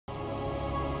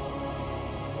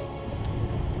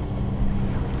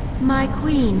My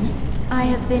queen, I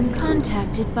have been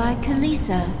contacted by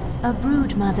Kalisa, a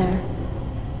brood mother.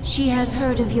 She has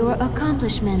heard of your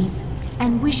accomplishments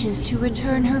and wishes to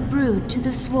return her brood to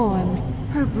the swarm.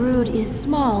 Her brood is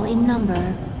small in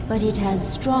number, but it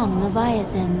has strong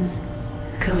leviathans.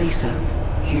 Kalisa,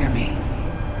 hear me.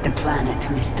 The planet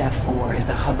Mistaf 4 is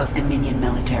a hub of Dominion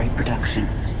military production.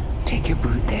 Take your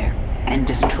brood there and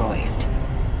destroy it.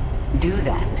 Do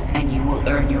that, and you will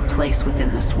earn your place within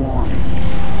the swarm.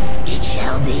 It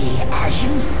shall be as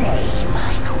you say,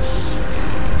 my queen.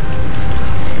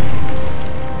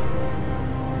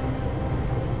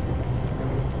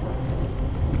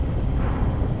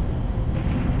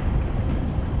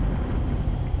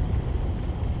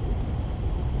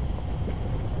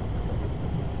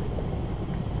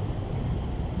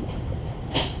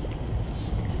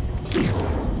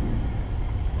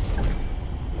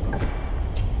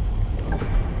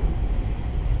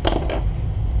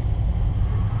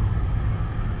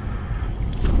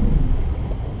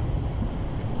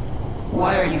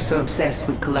 Why are you so obsessed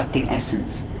with collecting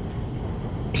essence?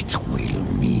 It will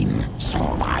mean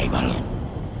survival.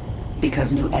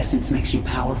 Because new essence makes you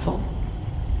powerful?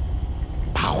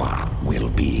 Power will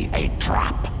be a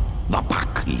trap. The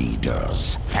pack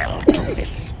leaders fell to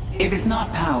this. If it's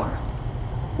not power,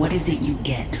 what is it you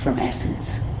get from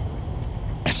essence?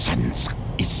 Essence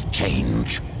is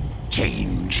change.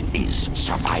 Change is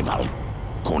survival.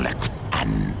 Collect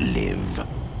and live.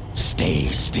 Stay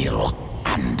still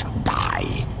and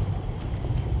die.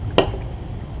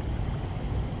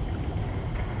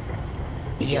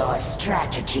 Your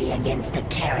strategy against the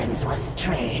Terrans was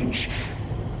strange,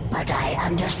 but I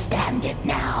understand it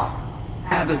now.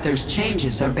 Abathur's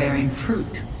changes are bearing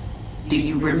fruit. Do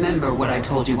you remember what I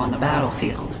told you on the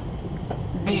battlefield?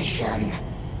 Vision.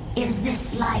 Is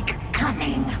this like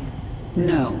cunning?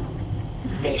 No.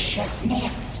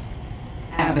 Viciousness?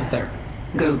 Abathur,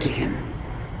 go to him.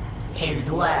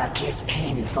 His work is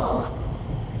painful.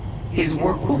 His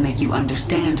work will make you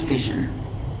understand vision.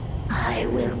 I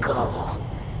will go.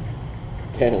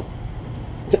 Damn.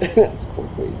 That's poor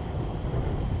queen.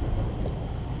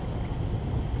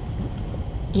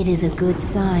 It is a good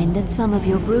sign that some of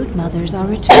your brood mothers are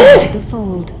returning to the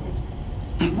fold.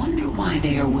 I wonder why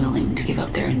they are willing to give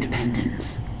up their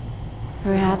independence.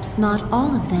 Perhaps not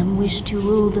all of them wish to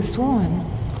rule the swarm.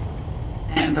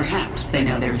 And perhaps they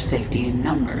know there is safety in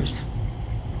numbers.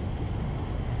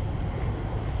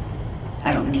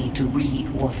 I don't need to read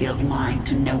Warfield's mind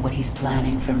to know what he's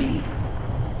planning for me.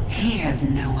 He has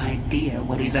no idea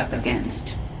what he's up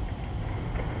against.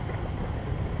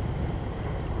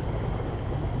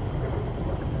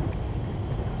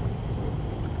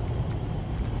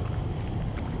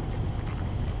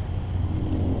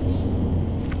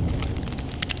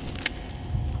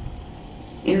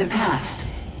 In the past,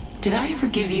 did I ever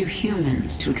give you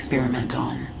humans to experiment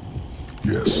on?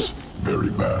 Yes, very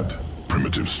bad.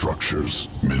 Primitive structures,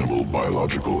 minimal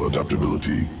biological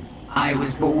adaptability. I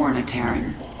was born a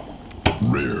Terran.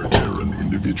 Rare Terran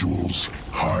individuals,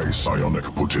 high psionic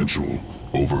potential,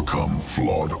 overcome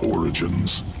flawed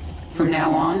origins. From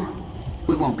now on,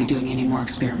 we won't be doing any more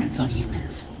experiments on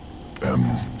humans. Am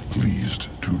pleased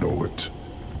to know it.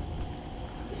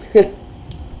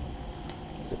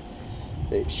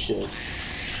 They should.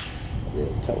 Yeah,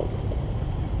 tell them.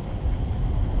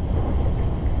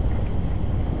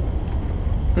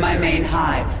 My main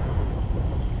hive.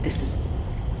 This is...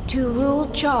 To rule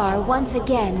Char once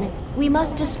again, we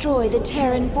must destroy the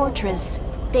Terran fortress.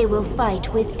 They will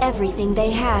fight with everything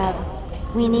they have.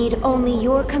 We need only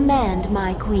your command,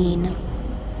 my queen.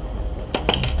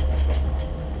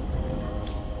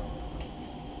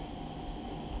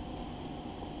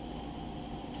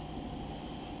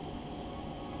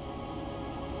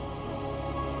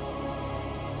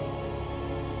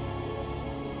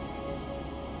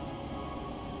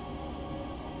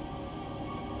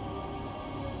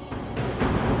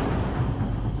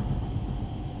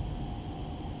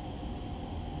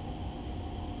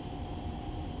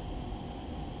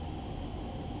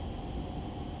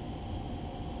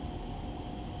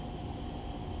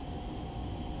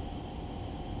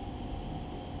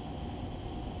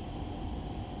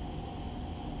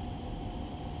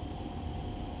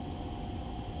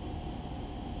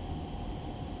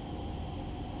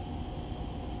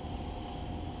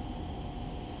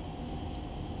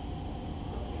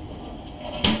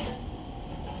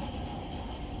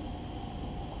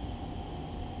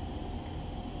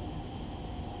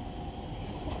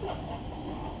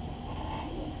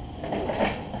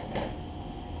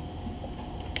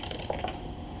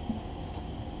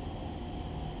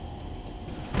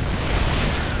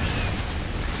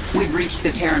 We've reached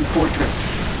the Terran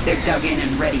fortress. They're dug in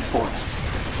and ready for us.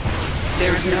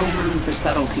 There is no room for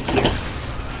subtlety here.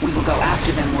 We will go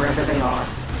after them wherever they are,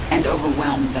 and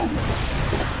overwhelm them.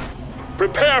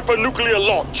 Prepare for nuclear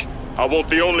launch. I want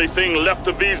the only thing left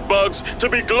of these bugs to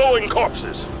be glowing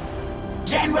corpses.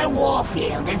 General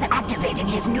Warfield is activating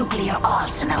his nuclear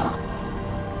arsenal.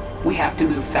 We have to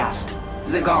move fast.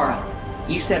 Zagara,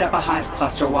 you set up a hive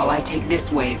cluster while I take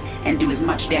this wave and do as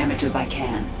much damage as I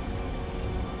can.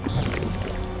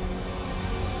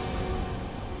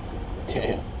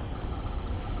 Damn.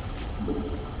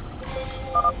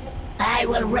 I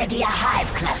will ready a hive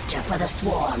cluster for the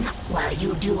swarm, while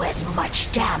you do as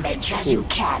much damage as you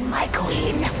can, my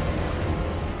queen.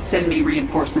 Send me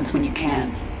reinforcements when you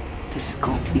can. This is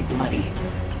going to be bloody.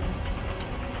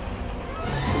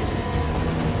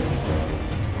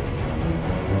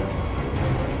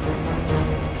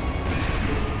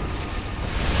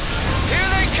 Here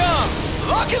they come!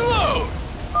 Lock and load!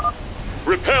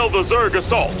 Repel the Zerg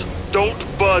assault. Don't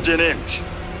budge an inch.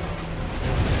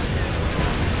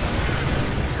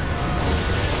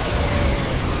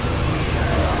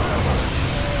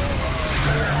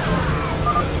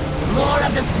 More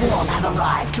of the swarm have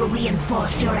arrived to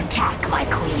reinforce your attack, my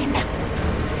queen.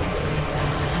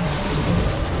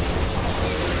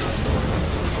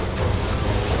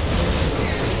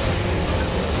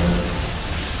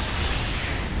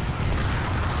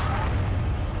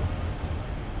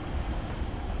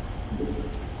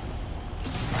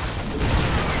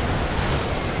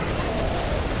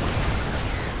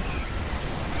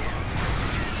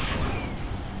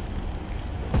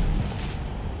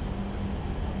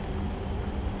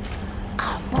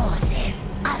 Our forces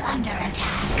are under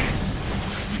attack.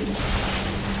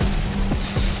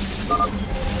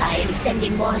 I am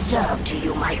sending more Zerg to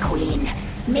you, my queen.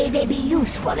 May they be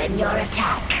useful in your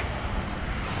attack.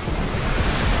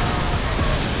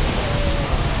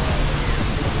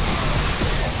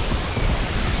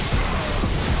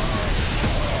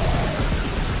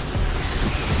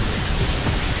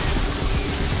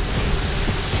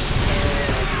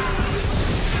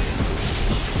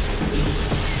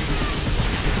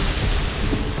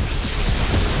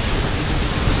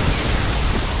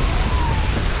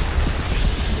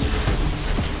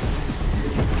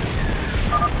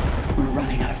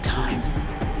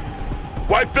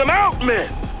 Wipe them out, men!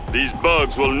 These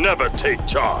bugs will never take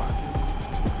charge.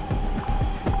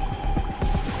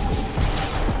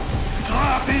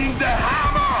 Dropping the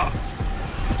hammer!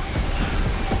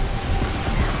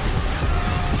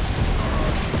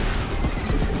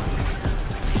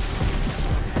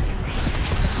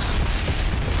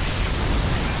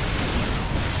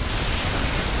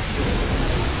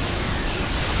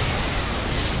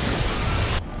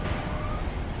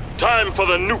 Time for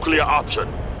the nuclear option.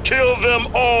 Kill them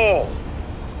all!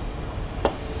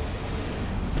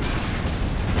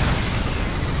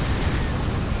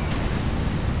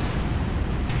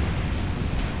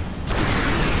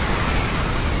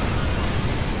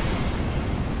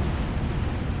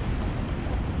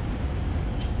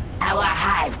 Our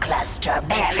hive cluster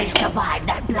barely survived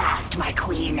that blast, my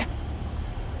queen.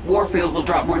 Warfield will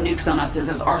drop more nukes on us as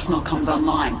his arsenal comes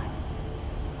online.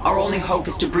 Our only hope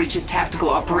is to breach his tactical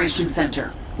operations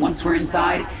center. Once we're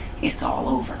inside, it's all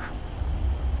over.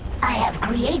 I have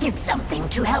created something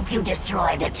to help you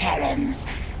destroy the Terrans.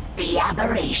 The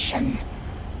aberration.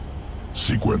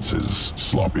 Sequences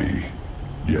sloppy,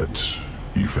 yet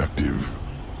effective.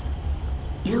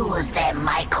 Use them,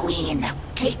 my queen.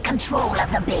 Take control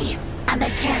of the base, and the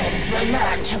Terrans will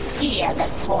learn to fear the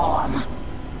swarm.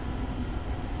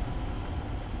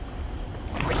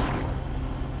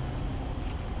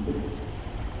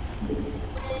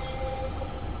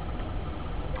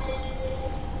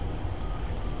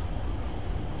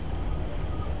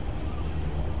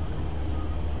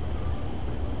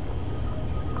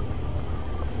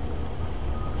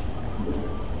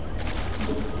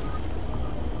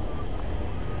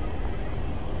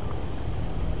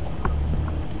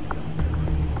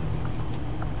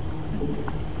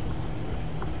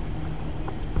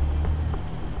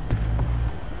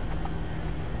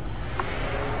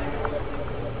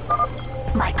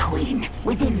 My queen,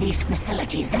 within these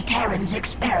facilities, the Terrans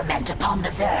experiment upon the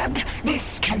Zerg.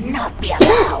 This cannot be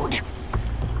allowed.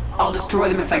 I'll destroy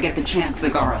them if I get the chance,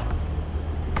 Zagara.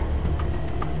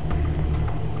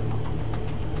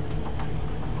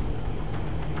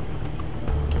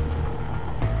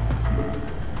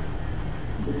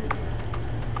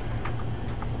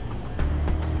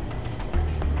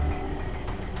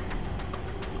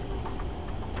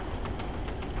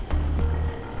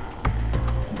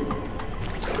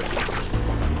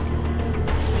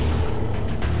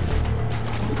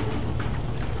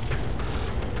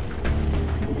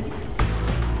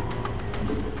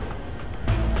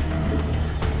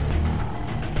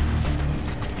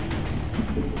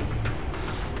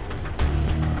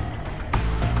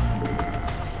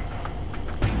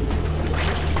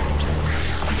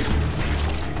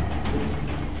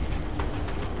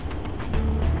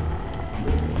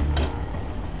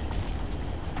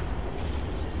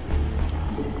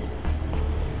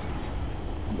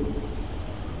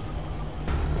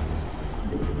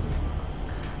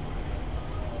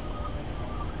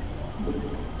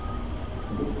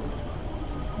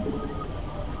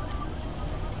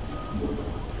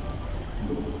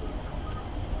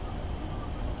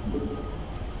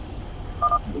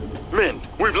 Men,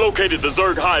 we've located the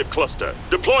Zerg hive cluster.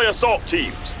 Deploy assault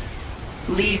teams.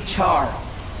 Leave Charl.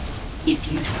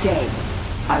 If you stay,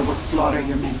 I will slaughter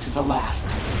your men to the last.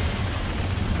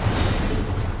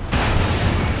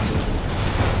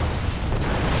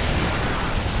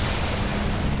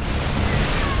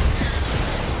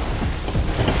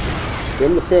 Give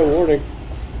him the fair warning.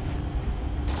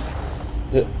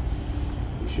 You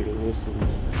should have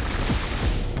listened.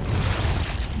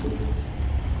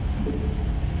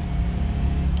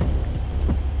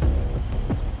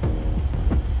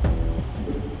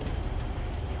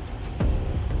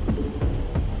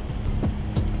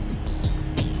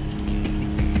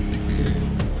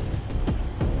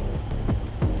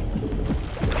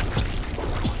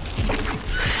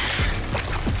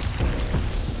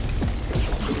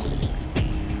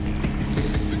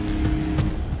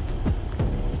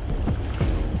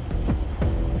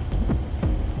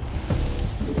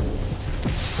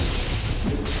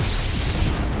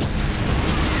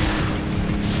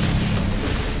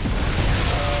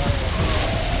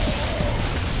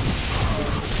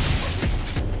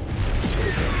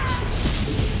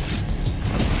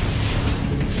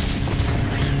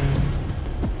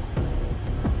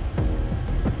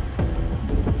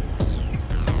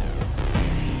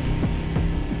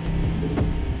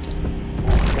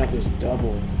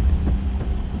 Double.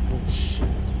 Oh shit.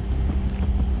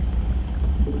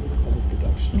 Double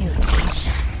production.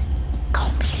 Mutation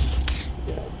complete.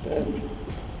 Yeah, I bet.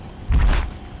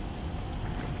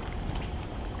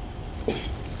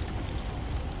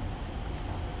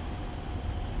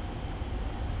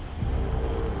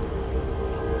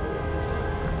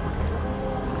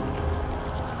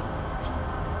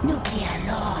 Nuclear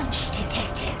launch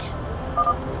detected.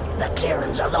 The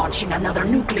Terrans are launching another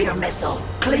nuclear missile.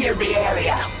 Clear the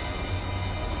area.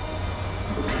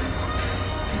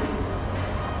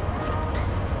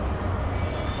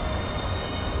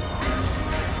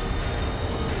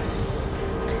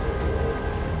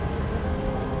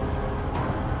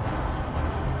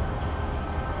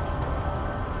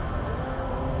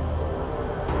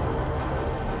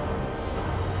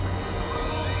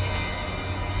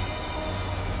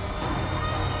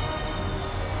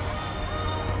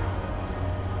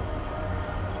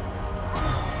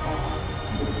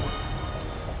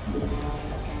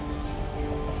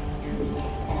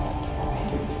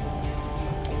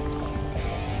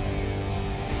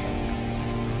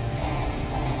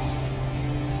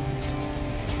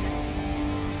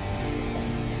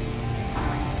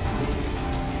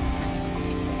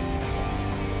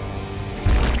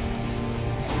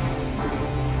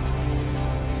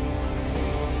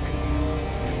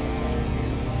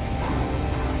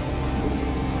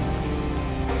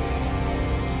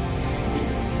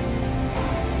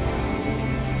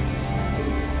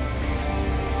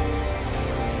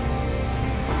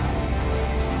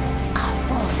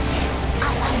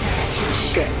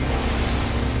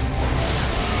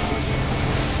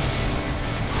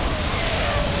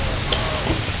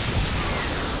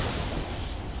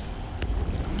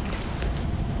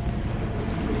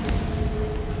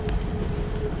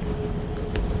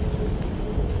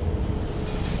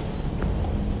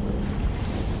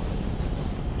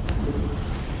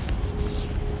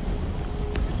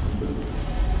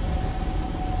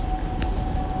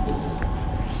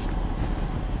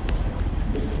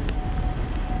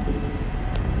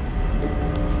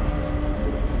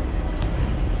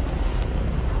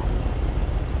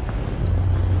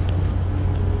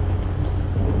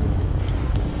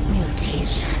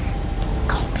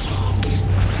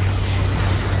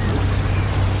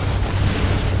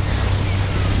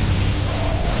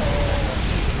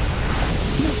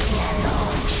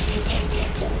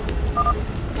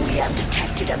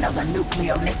 Another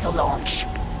nuclear missile launch.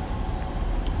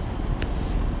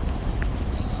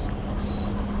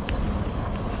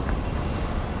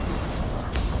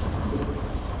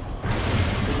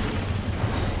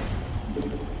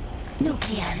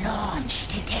 Nuclear launch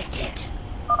detected.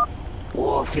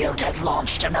 Warfield has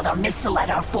launched another missile at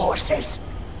our forces.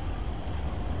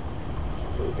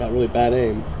 He's got really bad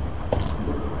aim.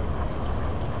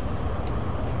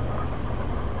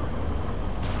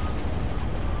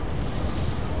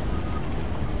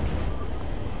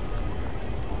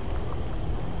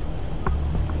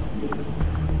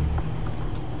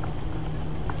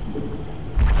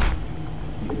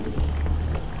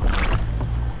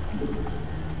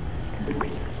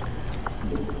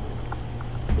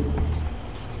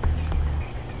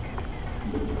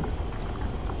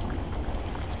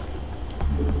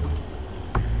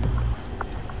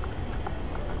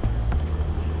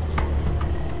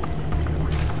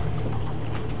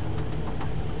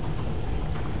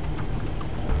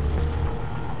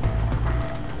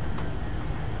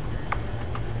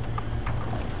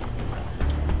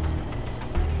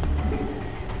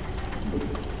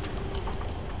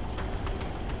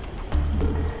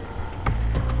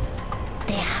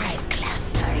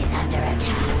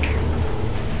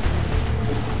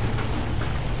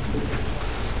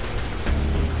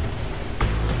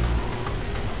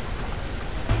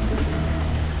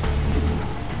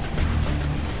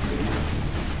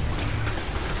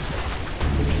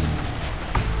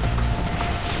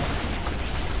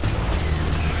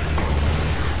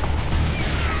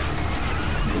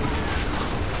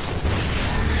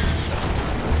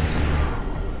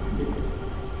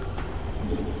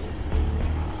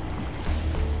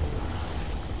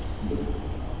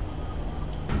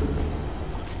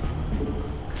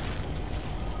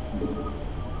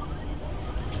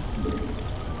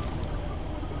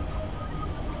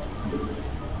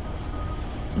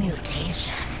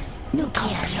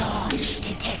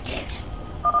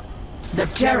 The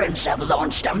Terrans have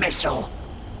launched a missile.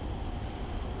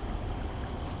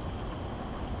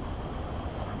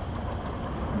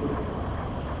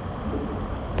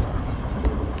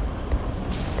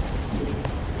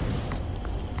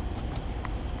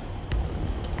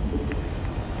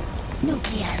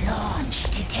 Nuclear launch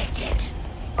detected.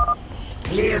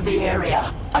 Clear the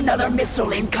area. Another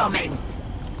missile incoming.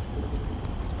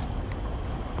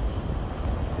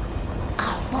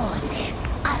 Our forces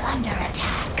are under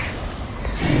attack.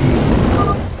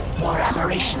 More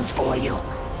aberrations for you.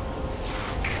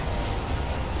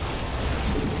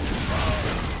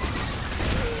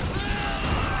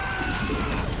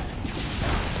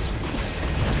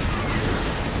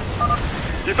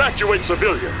 Evacuate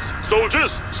civilians.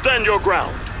 Soldiers, stand your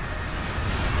ground.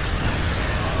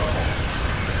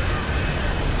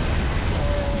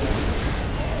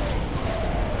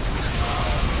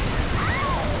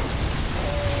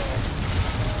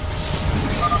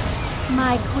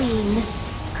 My queen,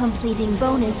 completing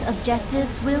bonus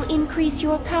objectives will increase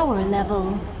your power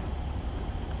level.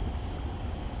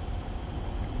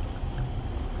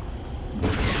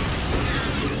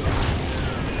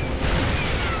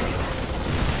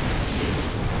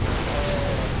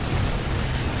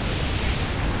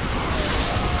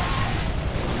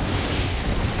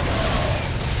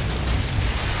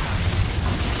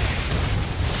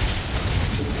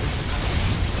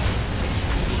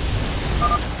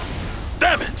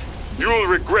 Damn it! You'll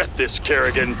regret this,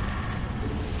 Kerrigan.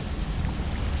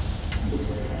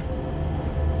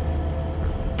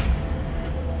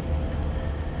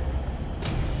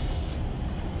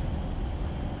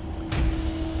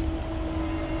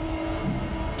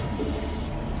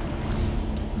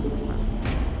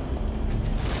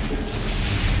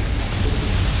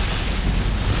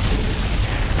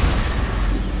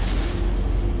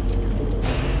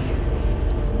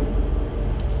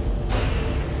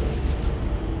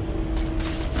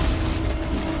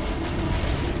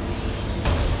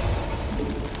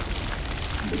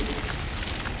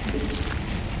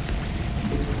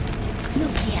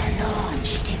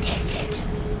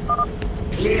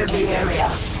 Clear the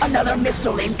area. Another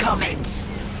missile incoming.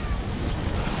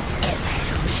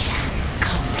 Evolution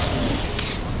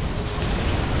complete.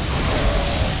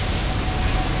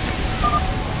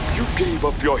 You gave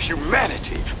up your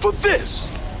humanity for this!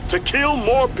 To kill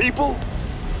more people?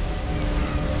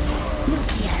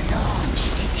 Nuclear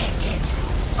launch detected.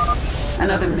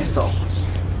 Another missile.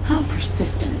 How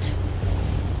persistent.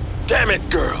 Damn it,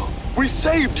 girl! We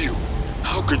saved you!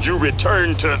 How could you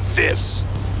return to this?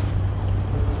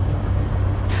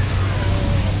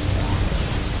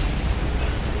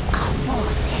 Our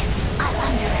forces are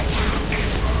under attack.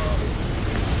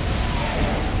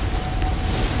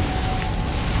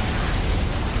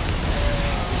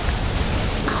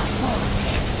 Our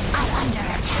forces are under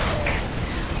attack.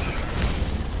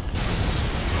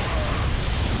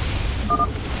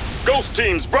 Ghost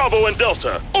teams Bravo and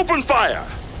Delta, open fire!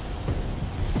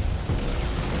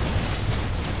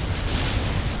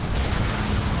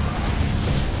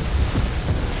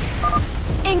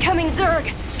 Incoming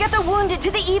Zerg! Get the wounded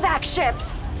to the evac ships!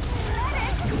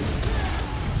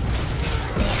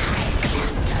 The Hive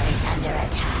cluster is under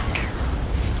attack.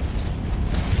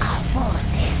 Our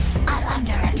forces are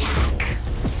under attack.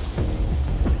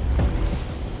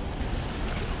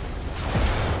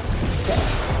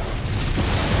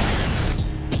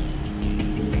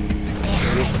 The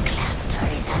Hive cluster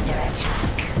is under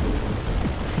attack.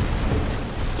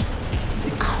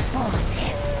 Our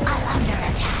forces are under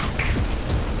attack.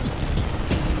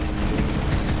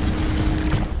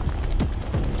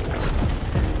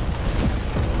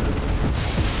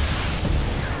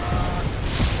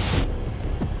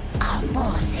 Our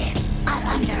forces are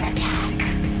under attack.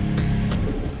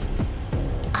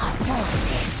 Our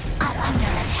forces are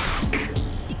under attack.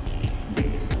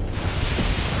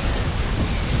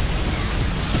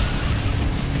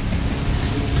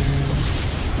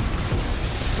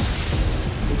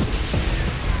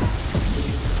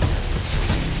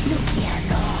 Nuclear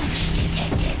launch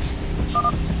detected.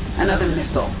 Another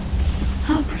missile.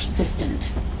 How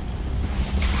persistent.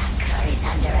 Cluster is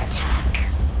under attack.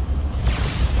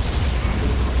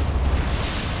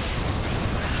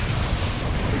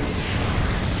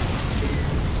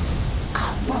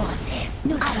 Our forces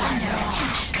are under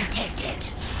attack detected.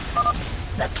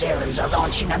 The Terrans are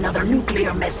launching another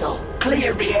nuclear missile.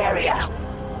 Clear the area.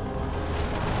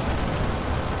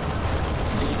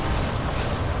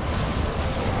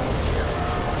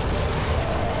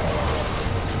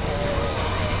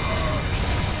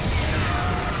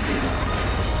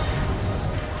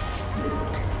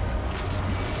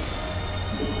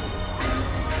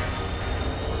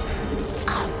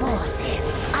 Our forces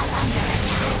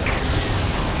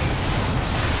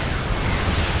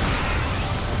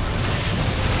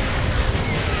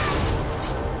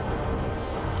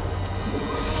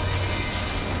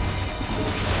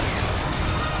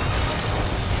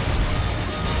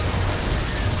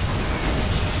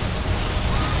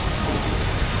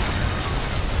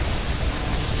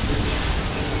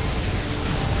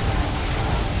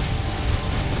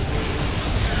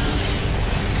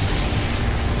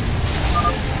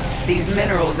These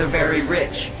minerals are very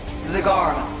rich.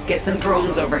 Zagara, get some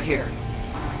drones over here.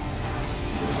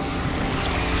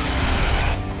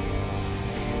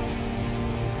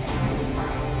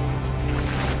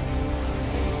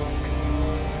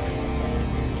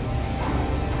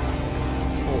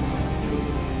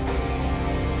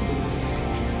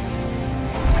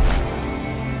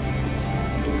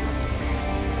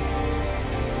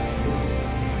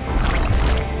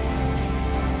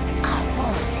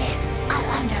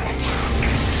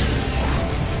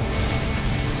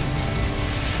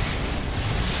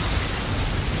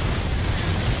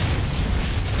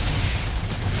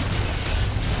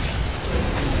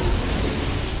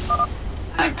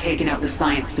 I've taken out the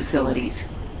science facilities.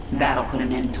 That'll put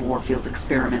an end to Warfield's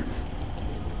experiments.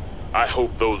 I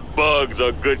hope those bugs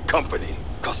are good company,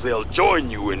 cause they'll join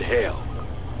you in hell.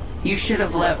 You should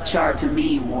have left Char to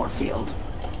me, Warfield.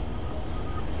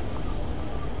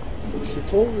 She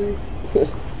told me.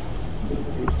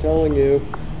 Keep telling you.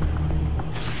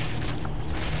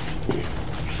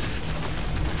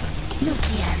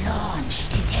 Nuclear launch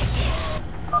detected.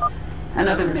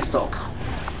 Another missile.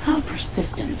 How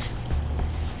persistent.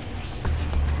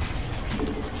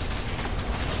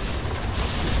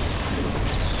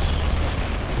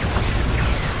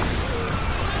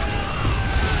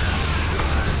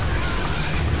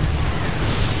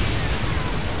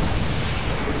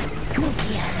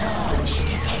 Nuclear launch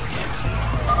detected.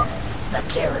 The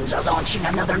Terrans are launching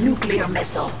another nuclear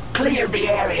missile. Clear the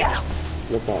area.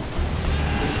 No problem.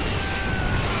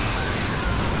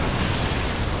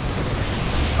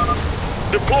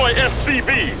 Deploy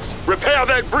SCVs. Repair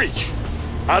that breach.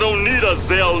 I don't need a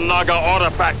Zell Naga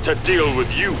artifact to deal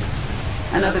with you.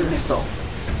 Another missile.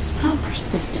 How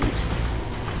persistent.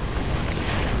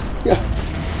 Yeah.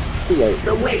 Too late.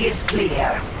 The way is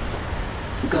clear.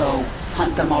 Go,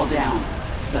 hunt them all down.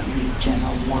 But leave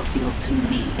General Warfield to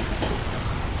me.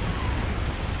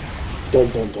 Dun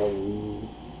dun dun.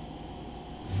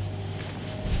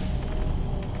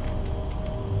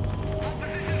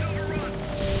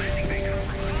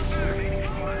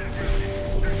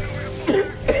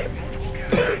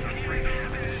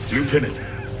 Lieutenant,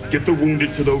 get the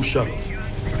wounded to those shuttles.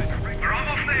 We're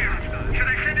almost there. Should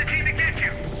I send a team to get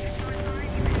you?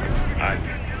 I'm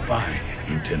fine,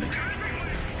 Lieutenant.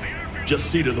 Just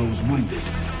see to those wounded.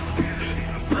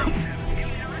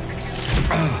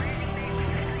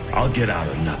 I'll get out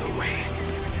another way.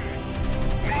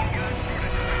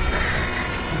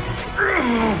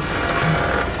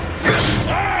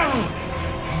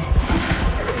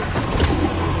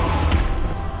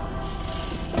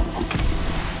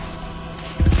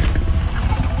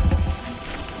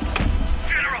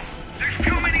 General, there's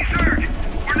too many Zerg.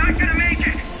 We're not gonna make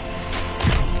it.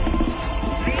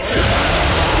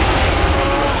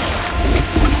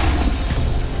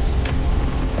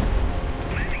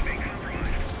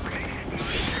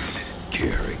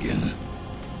 Kerrigan,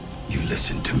 you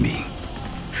listen to me.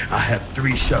 I have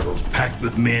 3 shuttles packed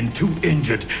with men too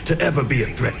injured to ever be a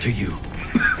threat to you.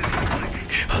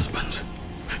 Husbands,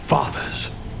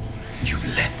 fathers, you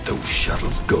let those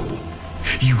shuttles go.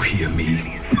 You hear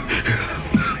me?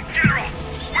 General,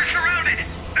 we're surrounded.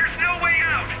 There's no way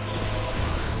out.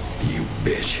 You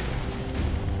bitch.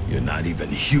 You're not even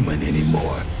human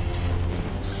anymore.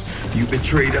 You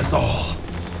betrayed us all.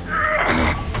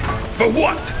 For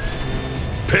what?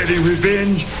 Petty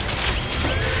revenge?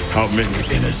 How many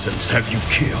innocents have you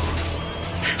killed?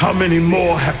 How many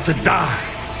more have to die?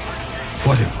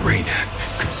 What if Raynor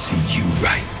could see you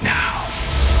right